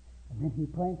 And then He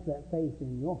plants that faith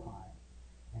in your heart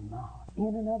and my heart.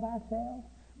 In and of ourselves,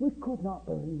 we could not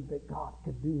believe that God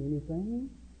could do anything.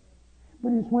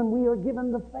 But it's when we are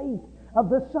given the faith of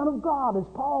the Son of God, as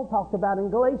Paul talked about in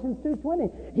Galatians 2:20.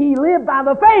 He lived by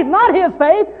the faith, not his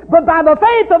faith, but by the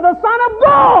faith of the Son of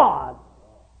God.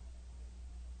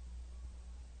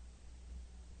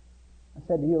 I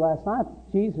said to you last night,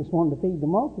 Jesus wanted to feed the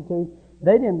multitude.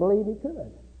 They didn't believe He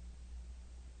could.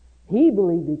 He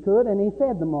believed He could, and He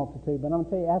fed the multitude. But I'm going to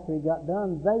tell you, after He got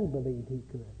done, they believed He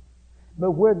could.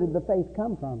 But where did the faith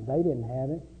come from? They didn't have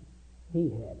it. He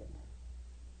had it.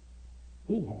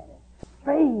 He had it.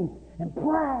 faith and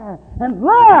prayer and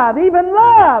love. Even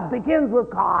love begins with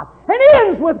God and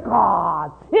ends with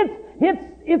God.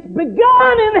 It's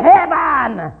begun in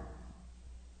heaven.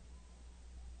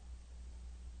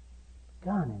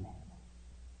 Begun in heaven.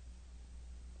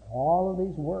 All of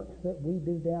these works that we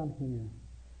do down here.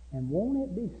 And won't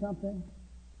it be something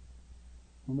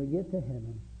when we get to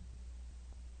heaven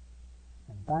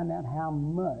and find out how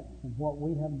much of what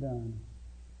we have done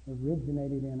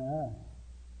originated in us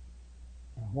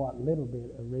and what little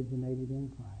bit originated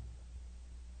in Christ?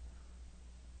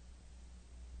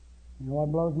 You know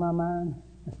what blows my mind?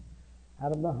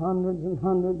 Out of the hundreds and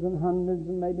hundreds and hundreds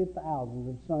and maybe thousands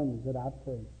of sermons that I've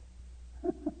preached,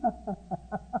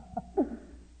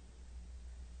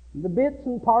 the bits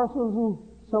and parcels and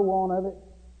so on of it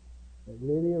that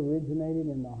really originated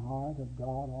in the heart of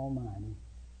God Almighty,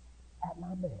 at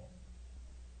my best.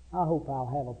 I hope I'll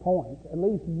have a point, at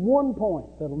least one point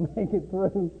that'll make it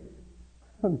through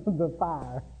the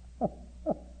fire.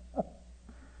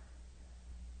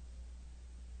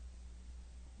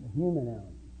 The human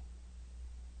element,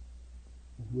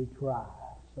 as we try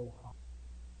so hard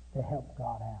to help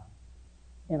God out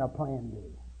in a plan B.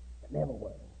 It never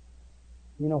works.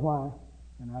 You know why?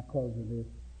 And I close with this.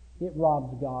 It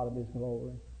robs God of His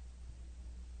glory.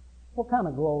 What kind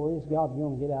of glory is God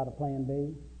going to get out of plan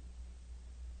B?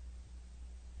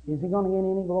 Is He going to get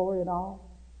any glory at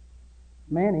all?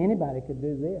 Man, anybody could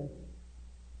do this.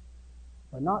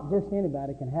 But not just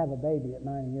anybody can have a baby at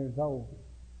 90 years old.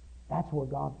 That's where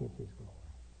God gets His glory.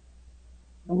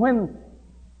 And when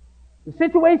the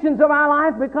situations of our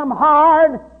life become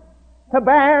hard to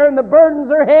bear and the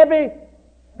burdens are heavy,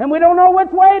 and we don't know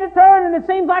which way to turn, and it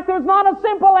seems like there's not a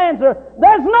simple answer.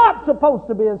 There's not supposed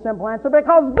to be a simple answer,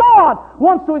 because God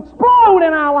wants to explode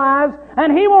in our lives,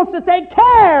 and He wants to take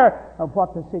care of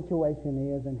what the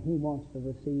situation is, and He wants to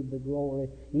receive the glory,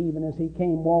 even as He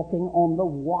came walking on the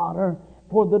water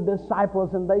for the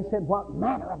disciples, and they said, "What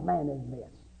manner of man is this?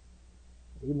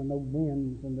 Even the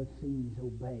winds and the seas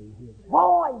obey His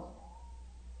voice."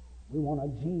 We want a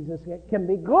Jesus that can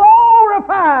be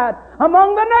glorified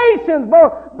among the nations.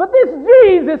 But this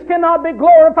Jesus cannot be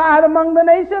glorified among the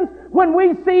nations when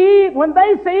they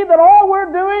see that all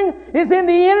we're doing is in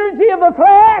the energy of the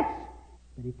flesh.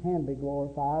 But He can be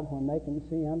glorified when they can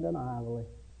see undeniably.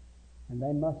 And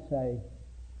they must say,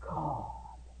 God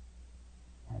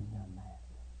has done that.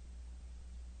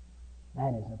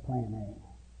 That is a plan A.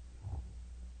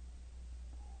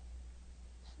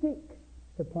 Stick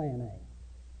to plan A.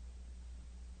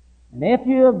 And if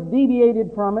you have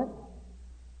deviated from it,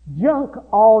 junk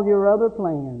all your other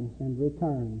plans and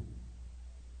return.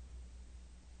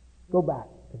 Go back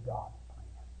to God's plan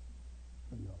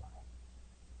for your life.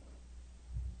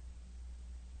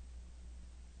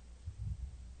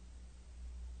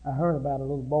 I heard about a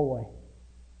little boy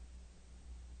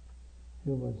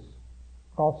who was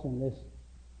crossing this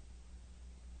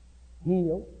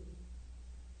hill,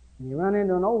 and he ran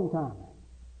into an old-timer.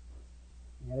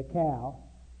 He had a cow.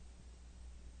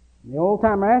 And the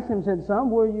old-timer asked him, said,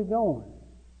 "Son, where are you going?"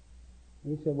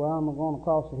 He said, "Well, I'm going to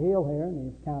cross the hill here," and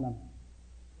he's kind of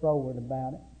forward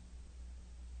about it.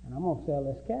 "And I'm going to sell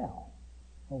this cow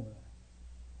over there."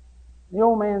 The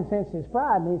old man sensed his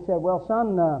pride, and he said, "Well,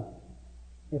 son,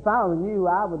 if I were you,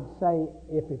 I would say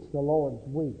if it's the Lord's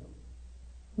will."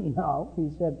 No, he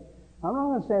said, "I'm not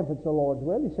going to say if it's the Lord's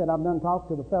will." He said, "I've done talked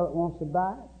to the fellow that wants to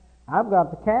buy it. I've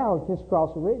got the cow just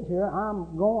across the ridge here.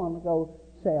 I'm going to go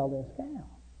sell this cow."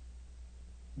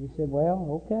 He said,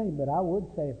 "Well, okay, but I would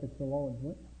say if it's the Lord's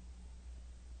will."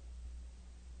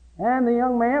 And the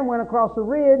young man went across the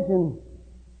ridge, and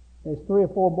there's 3 or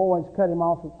 4 boys cut him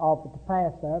off at the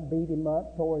path there, beat him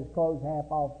up, tore his clothes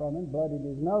half off from him, bloodied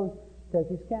his nose, took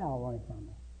his cow away from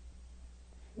him.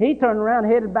 He turned around,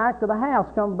 headed back to the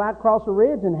house, come back across the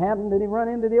ridge, and happened that he run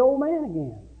into the old man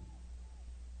again.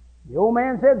 The old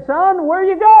man said, "Son, where are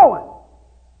you going?"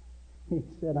 He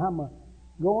said, "I'm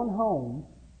going home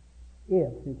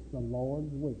if it's the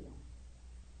Lord's will."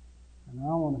 And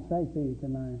I want to say to you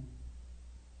tonight,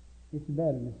 it's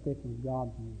better to stick with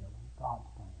God's will and God's